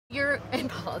you're in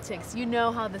politics, you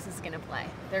know how this is going to play.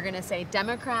 They're going to say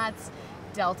Democrats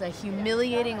dealt a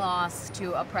humiliating loss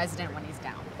to a president when he's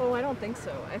down. Oh, I don't think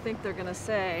so. I think they're going to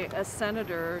say a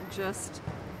senator just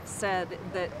said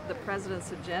that the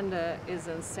president's agenda is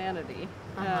insanity.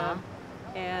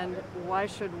 And why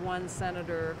should one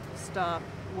senator stop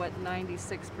what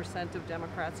 96% of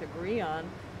Democrats agree on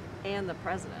and the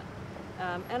president?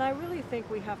 And I really think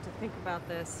we have to think about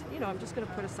this. You know, I'm just going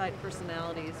to put aside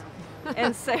personalities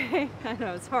and say, I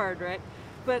know it's hard, right?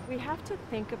 But we have to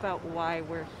think about why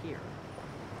we're here.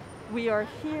 We are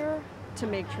here to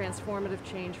make transformative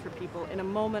change for people in a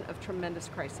moment of tremendous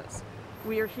crisis.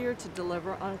 We are here to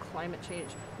deliver on climate change.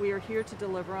 We are here to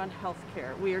deliver on health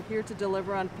care. We are here to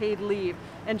deliver on paid leave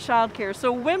and child care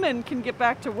so women can get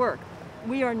back to work.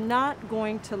 We are not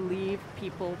going to leave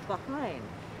people behind.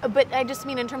 But I just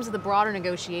mean in terms of the broader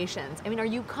negotiations. I mean, are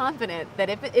you confident that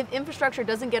if infrastructure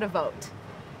doesn't get a vote,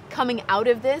 coming out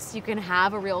of this, you can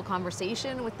have a real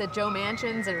conversation with the Joe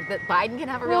Manchins, or that Biden can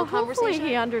have a real conversation? Hopefully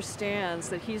he understands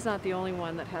that he's not the only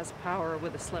one that has power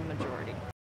with a slim majority.